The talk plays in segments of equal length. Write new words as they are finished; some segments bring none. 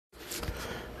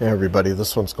Hey everybody,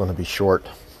 this one's going to be short.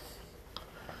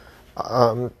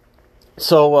 Feel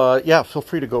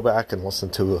free to go back and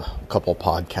listen to a couple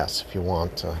podcasts if you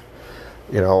want.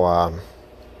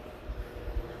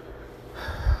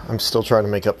 I'm still trying to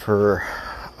make up for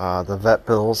the vet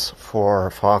bills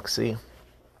for Foxy.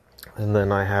 And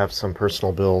then I have some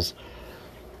personal bills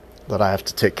that I have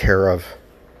to take care of.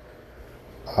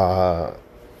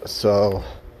 So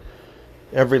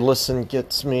every listen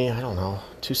gets me,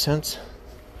 2 cents.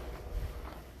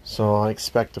 So I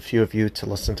expect a few of you to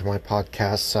listen to my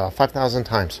podcast 5,000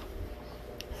 times.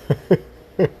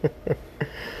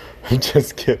 I'm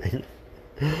just kidding.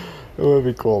 It would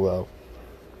be cool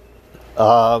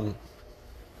though.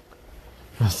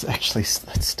 It's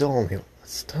still only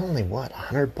what,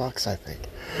 $100 I think.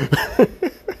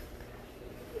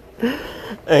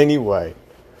 Anyway.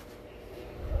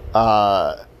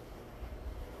 So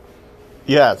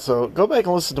go back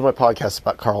and listen to my podcast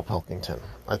about Carl Pilkington.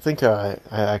 I think I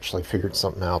actually figured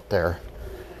something out there,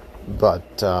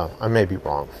 but I may be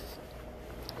wrong.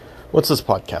 What's this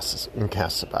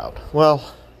podcast about?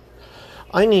 Well,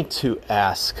 I need to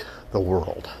ask the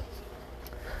world.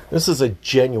 This is a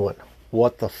genuine,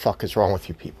 what the fuck is wrong with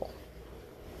you people?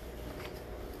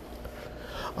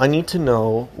 I need to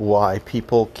know why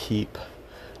people keep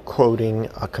quoting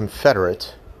a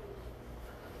Confederate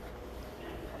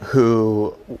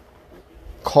who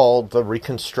called the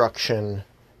Reconstruction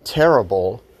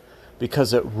terrible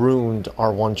because it ruined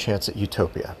our one chance at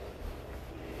utopia.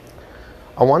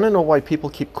 I want to know why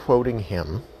people keep quoting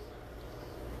him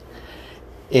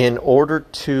in order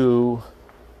to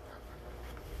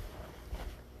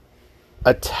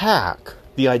attack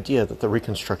the idea that the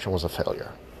Reconstruction was a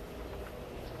failure.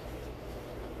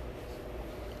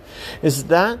 Is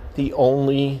that the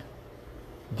only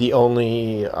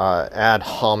ad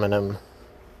hominem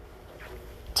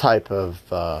type of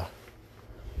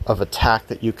attack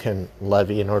that you can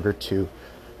levy in order to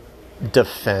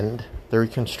defend the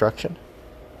Reconstruction?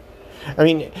 I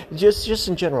mean, just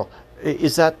in general,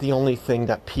 is that the only thing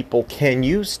that people can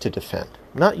use to defend?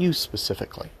 Not you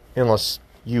specifically, unless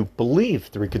you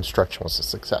believe the Reconstruction was a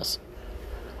success.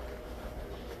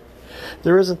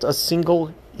 There isn't a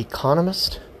single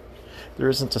economist. There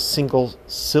isn't a single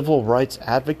civil rights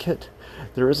advocate.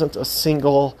 There isn't a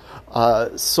single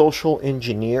social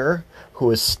engineer who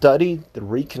has studied the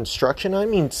Reconstruction. I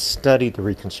mean, studied the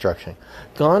Reconstruction.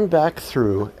 Gone back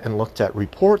through and looked at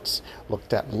reports,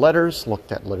 looked at letters,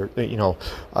 looked at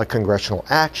congressional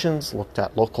actions, looked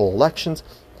at local elections.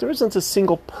 There isn't a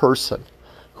single person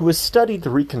who has studied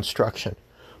the Reconstruction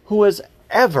who has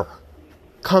ever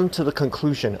come to the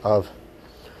conclusion of,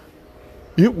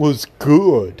 it was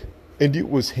good and it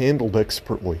was handled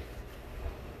expertly.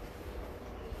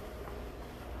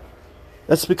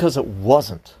 That's because it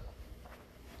wasn't.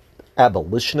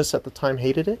 Abolitionists at the time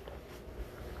hated it.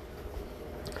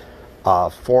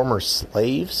 Former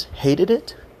slaves hated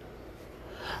it.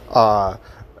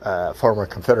 Former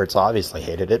Confederates obviously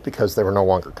hated it because they were no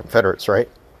longer Confederates, right?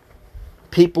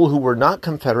 People who were not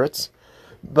Confederates,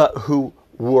 but who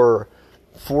were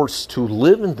forced to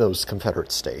live in those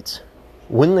Confederate states,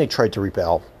 when they tried to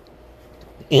rebel,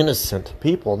 innocent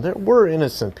people. There were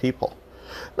innocent people.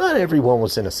 Not everyone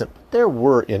was innocent, but there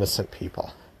were innocent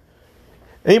people.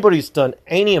 Anybody who's done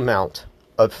any amount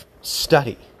of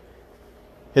study,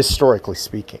 historically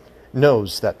speaking,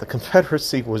 knows that the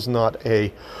Confederacy was not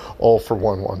a all for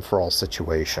one, one for all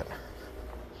situation.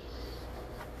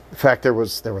 In fact, there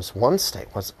was one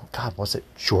state, was it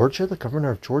Georgia? The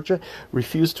governor of Georgia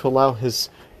refused to allow his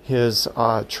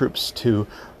troops to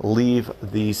leave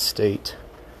the state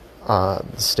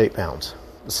lines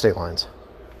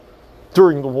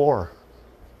during the war.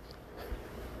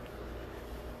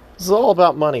 This is all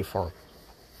about money for him.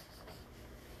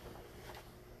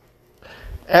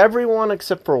 Everyone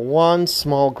except for one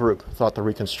small group thought the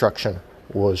Reconstruction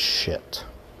was shit.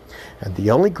 And the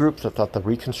only group that thought the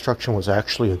Reconstruction was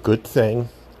actually a good thing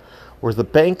were the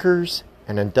bankers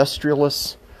and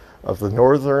industrialists of the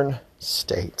northern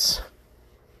states,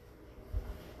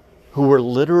 who were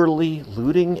literally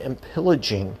looting and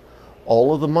pillaging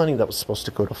all of the money that was supposed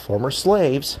to go to former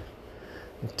slaves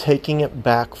and taking it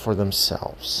back for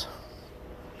themselves.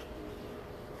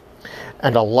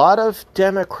 And a lot of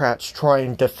Democrats try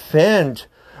and defend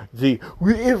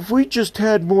if we just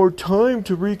had more time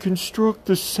to reconstruct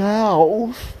the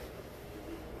South.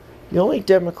 The only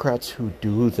Democrats who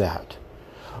do that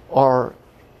are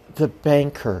the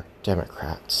banker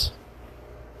Democrats.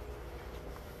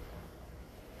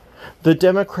 The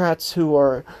Democrats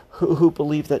who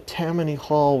believe that Tammany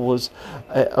Hall was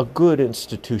a good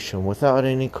institution without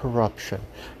any corruption.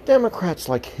 Democrats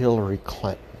like Hillary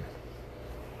Clinton.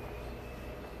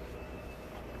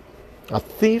 A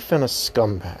thief and a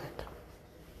scumbag.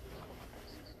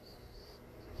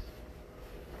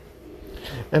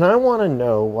 And I want to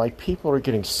know why people are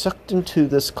getting sucked into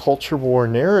this culture war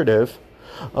narrative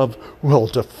of, well,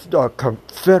 the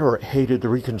Confederate hated the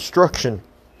Reconstruction,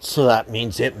 so that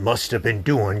means it must have been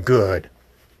doing good.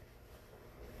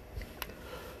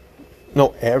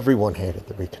 No, everyone hated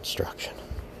the Reconstruction.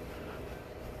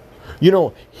 You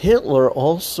know, Hitler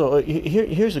also,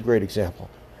 here's a great example.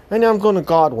 And I'm going to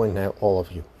Godwin now, all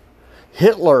of you.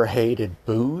 Hitler hated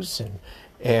booze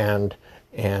and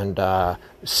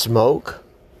smoke.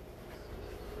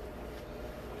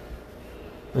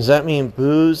 Does that mean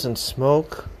booze and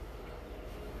smoke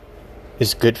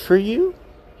is good for you?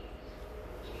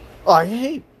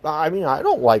 I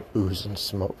don't like booze and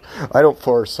smoke. I don't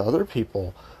force other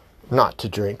people not to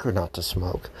drink or not to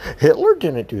smoke. Hitler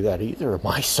didn't do that either. Am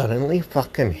I suddenly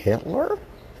fucking Hitler?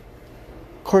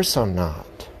 Of course I'm not.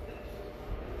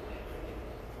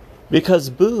 Because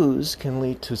booze can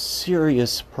lead to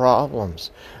serious problems.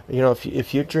 You know,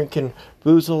 if you're drinking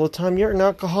booze all the time, you're an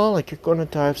alcoholic. You're going to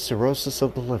die of cirrhosis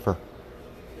of the liver.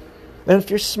 And if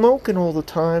you're smoking all the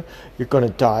time, you're going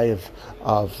to die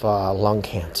of lung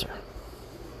cancer.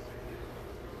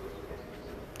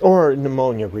 Or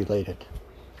pneumonia-related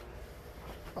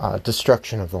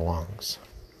destruction of the lungs.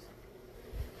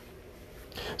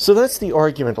 So that's the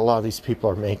argument a lot of these people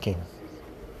are making.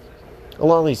 A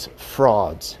lot of these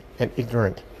frauds and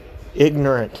ignorantly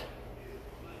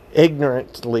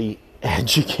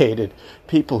educated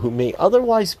people who may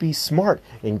otherwise be smart,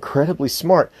 incredibly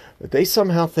smart, but they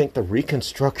somehow think the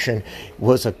Reconstruction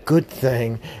was a good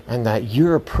thing and that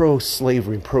you're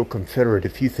pro-slavery, pro-Confederate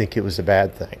if you think it was a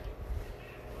bad thing.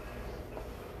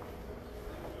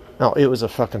 No, it was a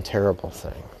fucking terrible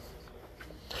thing.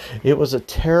 It was a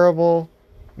terrible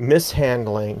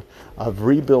mishandling of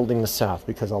rebuilding the South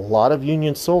because a lot of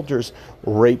Union soldiers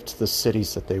raped the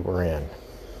cities that they were in.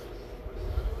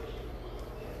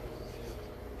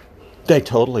 They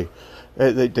totally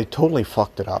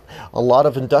fucked it up. A lot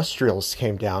of industrialists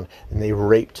came down and they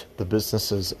raped the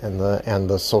businesses and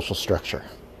the social structure.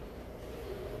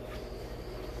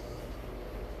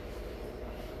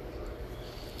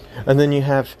 And then you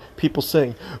have people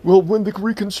saying, well, when the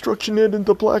Reconstruction ended,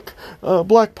 the black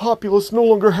populace no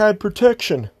longer had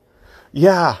protection.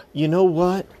 Yeah, you know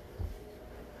what?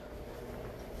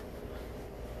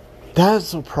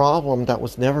 That's a problem that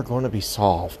was never going to be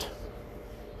solved.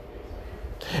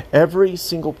 Every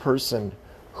single person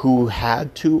who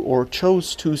had to or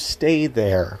chose to stay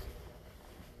there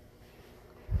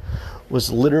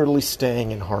was literally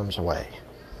staying in harm's way.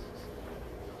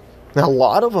 Now, a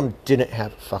lot of them didn't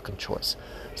have a fucking choice.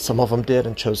 Some of them did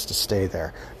and chose to stay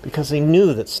there because they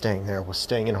knew that staying there was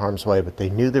staying in harm's way, but they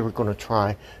knew they were going to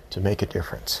try to make a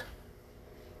difference.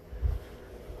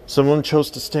 Some of them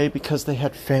chose to stay because they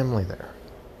had family there.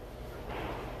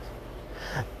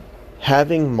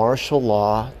 Having martial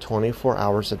law 24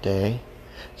 hours a day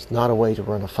is not a way to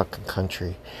run a fucking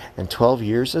country. And 12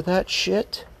 years of that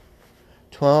shit?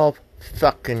 12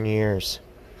 fucking years.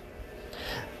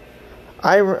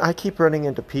 I keep running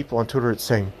into people on Twitter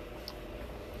saying,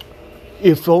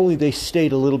 if only they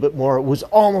stayed a little bit more, it was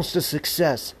almost a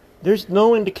success. There's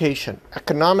no indication,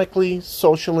 economically,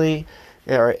 socially,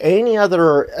 or any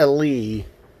other elite.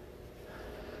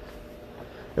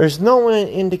 There's no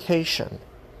indication,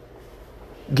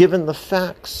 given the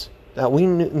facts that we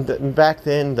knew back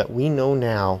then, that we know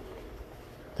now,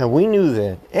 that we knew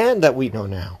then, and that we know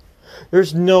now.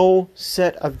 There's no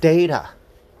set of data.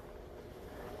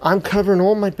 I'm covering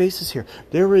all my bases here.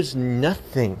 There is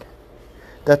nothing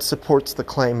that supports the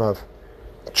claim of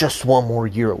just one more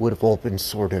year it would have all been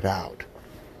sorted out.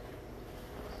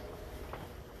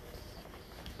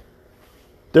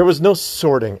 There was no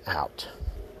sorting out.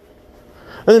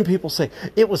 And then people say,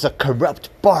 it was a corrupt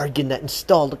bargain that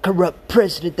installed a corrupt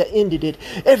president that ended it.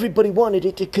 Everybody wanted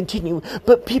it to continue,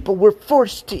 but people were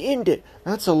forced to end it.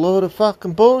 That's a load of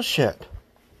fucking bullshit.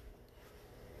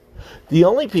 The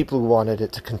only people who wanted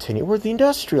it to continue were the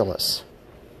industrialists.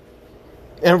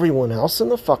 Everyone else in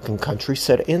the fucking country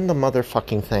said in the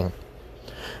motherfucking thing.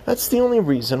 That's the only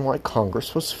reason why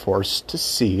Congress was forced to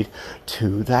cede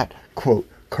to that, quote,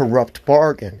 corrupt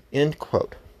bargain, end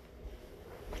quote.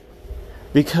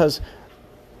 Because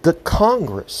the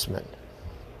congressmen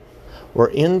were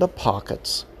in the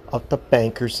pockets of the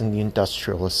bankers and the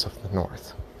industrialists of the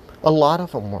North. A lot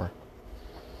of them were.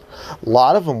 A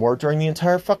lot of them were during the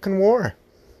entire fucking war.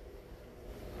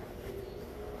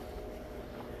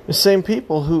 The same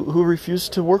people who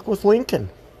refused to work with Lincoln.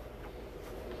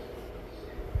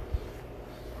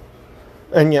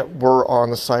 And yet were on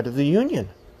the side of the Union.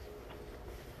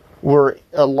 were,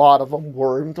 a lot of them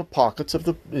were in the pockets of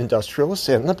the industrialists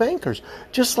and the bankers,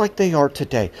 just like they are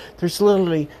today. There's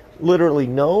literally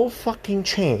no fucking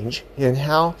change in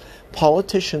how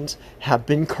politicians have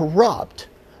been corrupt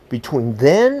between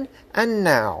then and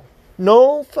now.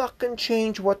 No fucking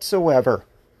change whatsoever.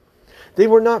 They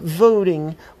were not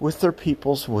voting with their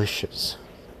people's wishes.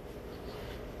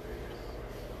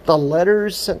 The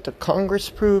letters sent to Congress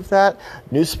prove that.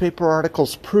 Newspaper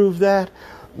articles prove that.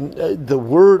 The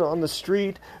word on the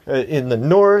street in the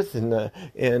North, in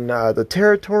the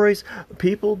territories,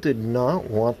 people did not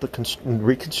want the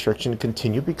Reconstruction to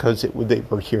continue because they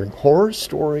were hearing horror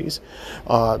stories.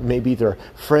 Maybe their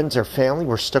friends or family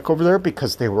were stuck over there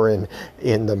because they were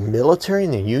in the military,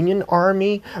 in the Union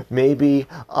Army. Maybe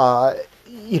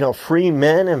free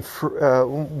men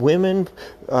and women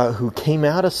who came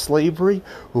out of slavery,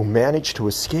 who managed to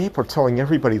escape, are telling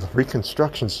everybody the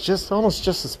Reconstruction's almost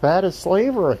just as bad as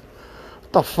slavery.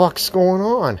 What the fuck's going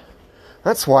on?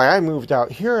 That's why I moved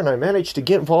out here and I managed to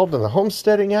get involved in the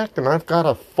Homesteading Act, and I've got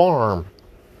a farm.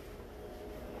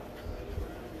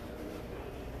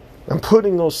 I'm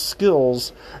putting those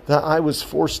skills that I was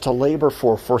forced to labor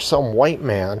for some white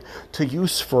man to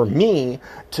use for me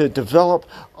to develop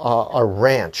a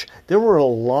ranch. There were a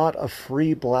lot of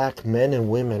free black men and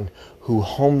women who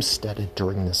homesteaded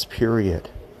during this period,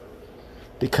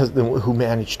 who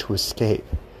managed to escape,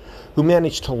 who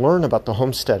managed to learn about the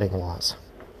homesteading laws,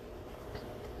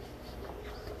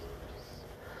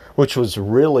 which was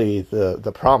really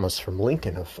the promise from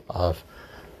Lincoln of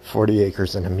 40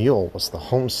 acres and a mule was the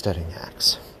Homesteading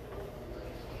Acts.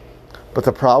 But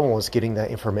the problem was getting that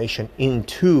information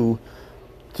into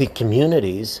the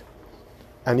communities.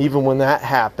 And even when that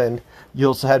happened, you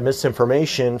also had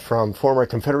misinformation from former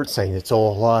Confederates saying it's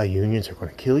all a lie. Unions are going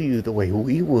to kill you the way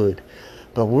we would.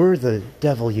 But we're the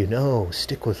devil you know.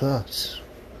 Stick with us.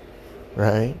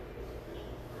 Right?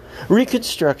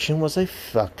 Reconstruction was a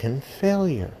fucking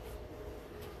failure.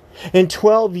 In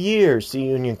 12 years, the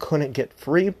Union couldn't get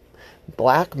free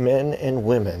black men and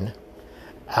women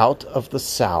out of the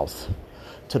South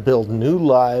to build new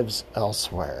lives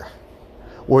elsewhere,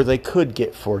 where they could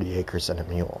get 40 acres and a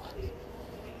mule.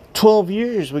 12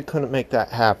 years, we couldn't make that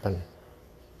happen.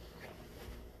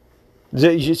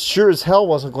 It sure as hell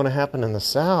wasn't going to happen in the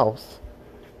South.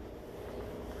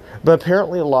 But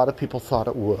apparently a lot of people thought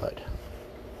it would.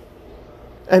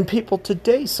 And people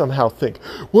today somehow think,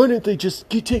 why don't they just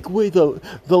take away the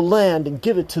land and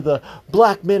give it to the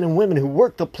black men and women who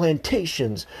worked the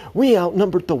plantations? We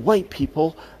outnumbered the white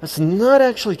people. That's not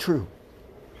actually true.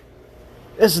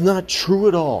 It's not true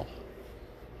at all.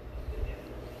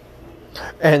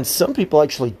 And some people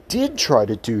actually did try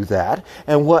to do that.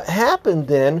 And what happened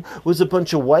then was a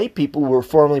bunch of white people who were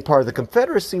formerly part of the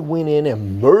Confederacy went in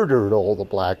and murdered all the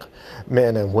black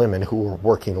men and women who were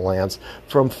working lands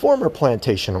from former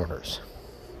plantation owners.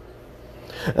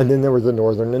 And then there were the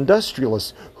Northern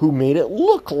industrialists who made it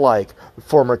look like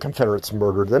former Confederates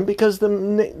murdered them because the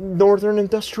Northern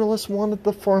industrialists wanted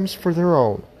the farms for their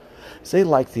own. So they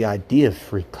liked the idea of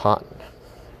free cotton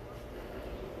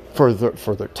for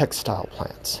their textile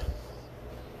plants.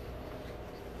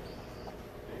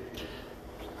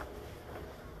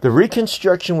 The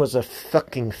Reconstruction was a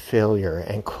fucking failure,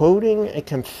 and quoting a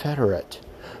Confederate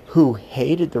who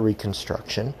hated the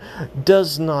Reconstruction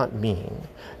does not mean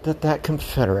that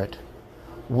Confederate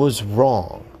was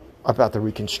wrong about the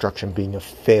Reconstruction being a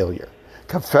failure.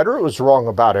 Confederate was wrong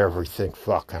about everything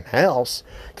fucking else.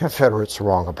 Confederates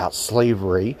wrong about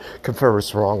slavery.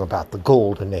 Confederates wrong about the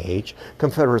Golden Age.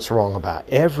 Confederates wrong about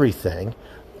everything.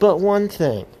 But one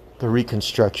thing, the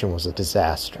Reconstruction was a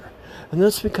disaster. And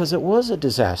that's because it was a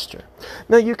disaster.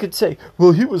 Now you could say,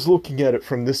 well, he was looking at it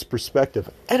from this perspective.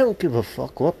 I don't give a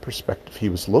fuck what perspective he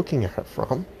was looking at it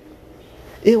from.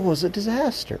 It was a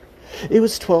disaster. It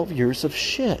was 12 years of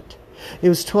shit. It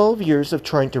was 12 years of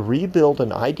trying to rebuild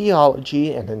an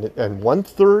ideology and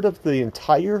 1/3 of the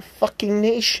entire fucking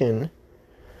nation.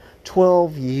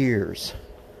 12 years.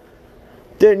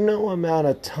 There no amount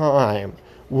of time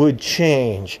would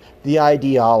change the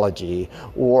ideology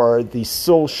or the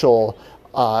social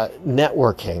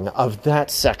networking of that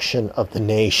section of the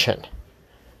nation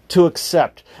to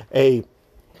accept a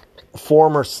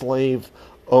former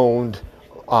slave-owned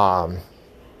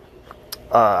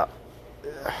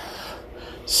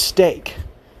stake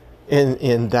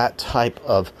in that type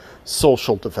of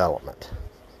social development.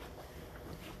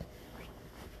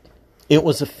 It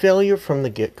was a failure from the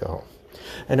get-go,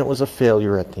 and it was a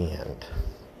failure at the end.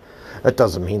 That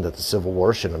doesn't mean that the Civil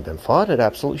War shouldn't have been fought. It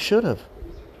absolutely should have.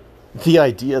 The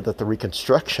idea that the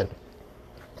Reconstruction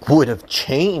would have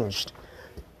changed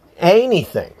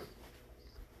anything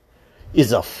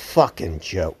is a fucking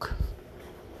joke.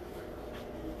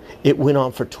 It went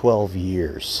on for 12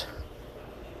 years.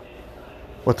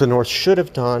 What the North should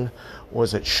have done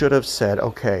was it should have said,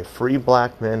 okay, free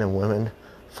black men and women,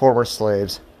 former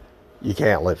slaves, you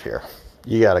can't live here.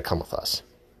 You got to come with us.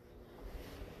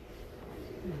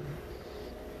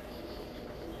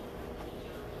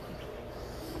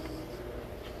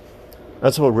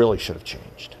 That's what really should have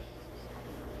changed.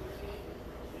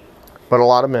 But a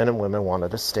lot of men and women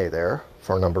wanted to stay there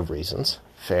for a number of reasons.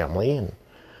 Family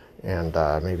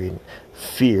and maybe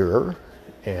fear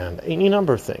and any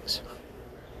number of things.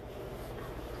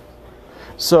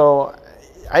 So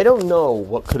I don't know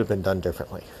what could have been done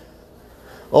differently.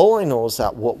 All I know is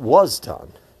that what was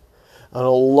done, and a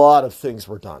lot of things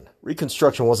were done.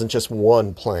 Reconstruction wasn't just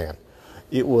one plan.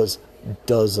 It was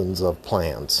dozens of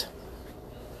plans.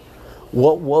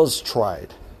 What was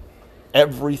tried,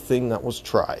 everything that was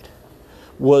tried,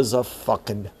 was a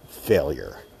fucking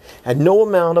failure. And no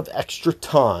amount of extra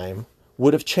time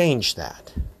would have changed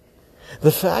that.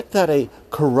 The fact that a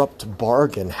corrupt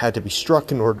bargain had to be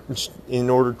struck in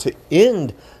order to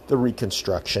end the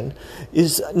Reconstruction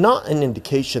is not an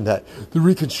indication that the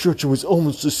Reconstruction was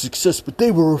almost a success, but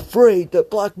they were afraid that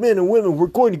black men and women were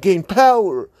going to gain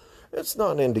power. It's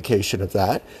not an indication of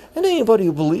that. And anybody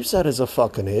who believes that is a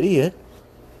fucking idiot.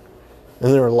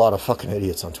 And there are a lot of fucking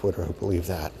idiots on Twitter who believe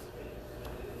that.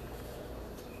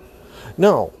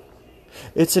 No.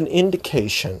 It's an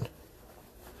indication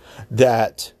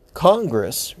that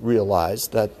Congress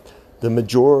realized that the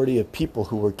majority of people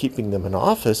who were keeping them in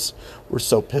office were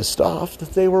so pissed off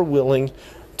that they were willing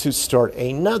to start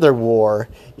another war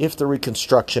if the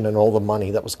Reconstruction and all the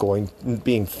money that was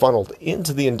being funneled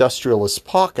into the industrialist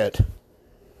pocket.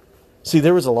 See,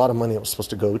 there was a lot of money that was supposed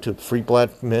to go to free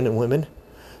black men and women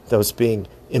that was being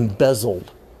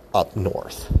embezzled up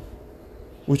north,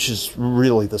 which is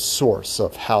really the source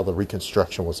of how the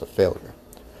Reconstruction was a failure.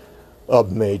 A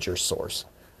major source.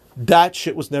 That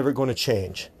shit was never going to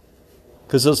change.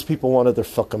 Because those people wanted their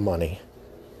fucking money.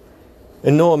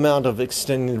 And no amount of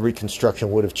extending the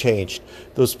Reconstruction would have changed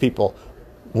those people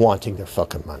wanting their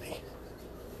fucking money.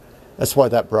 That's why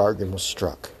that bargain was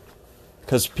struck.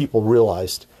 Because people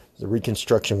realized the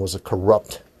Reconstruction was a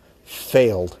corrupt,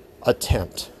 failed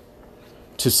attempt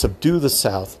to subdue the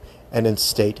South and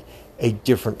instate a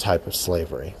different type of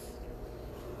slavery.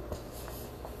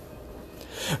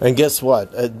 And guess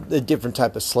what? A different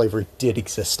type of slavery did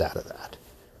exist out of that.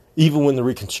 Even when the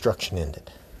Reconstruction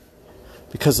ended.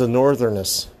 Because the northern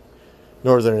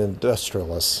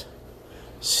industrialists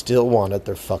still wanted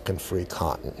their fucking free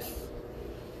cotton.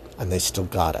 And they still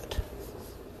got it.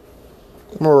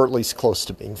 Or at least close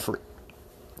to being free.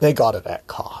 They got it at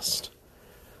cost.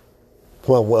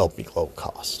 Well below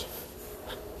cost.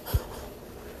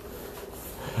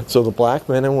 So the black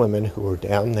men and women who were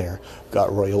down there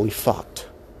got royally fucked.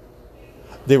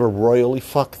 They were royally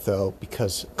fucked, though,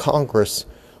 because Congress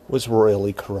was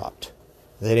royally corrupt.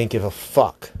 They didn't give a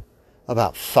fuck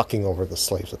about fucking over the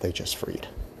slaves that they just freed.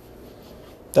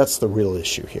 That's the real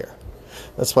issue here.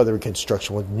 That's why the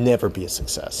Reconstruction would never be a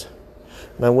success.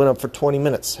 And I went up for 20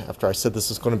 minutes after I said this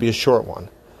is going to be a short one.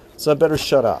 So I better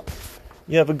shut up.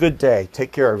 You have a good day.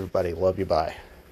 Take care, everybody. Love you. Bye.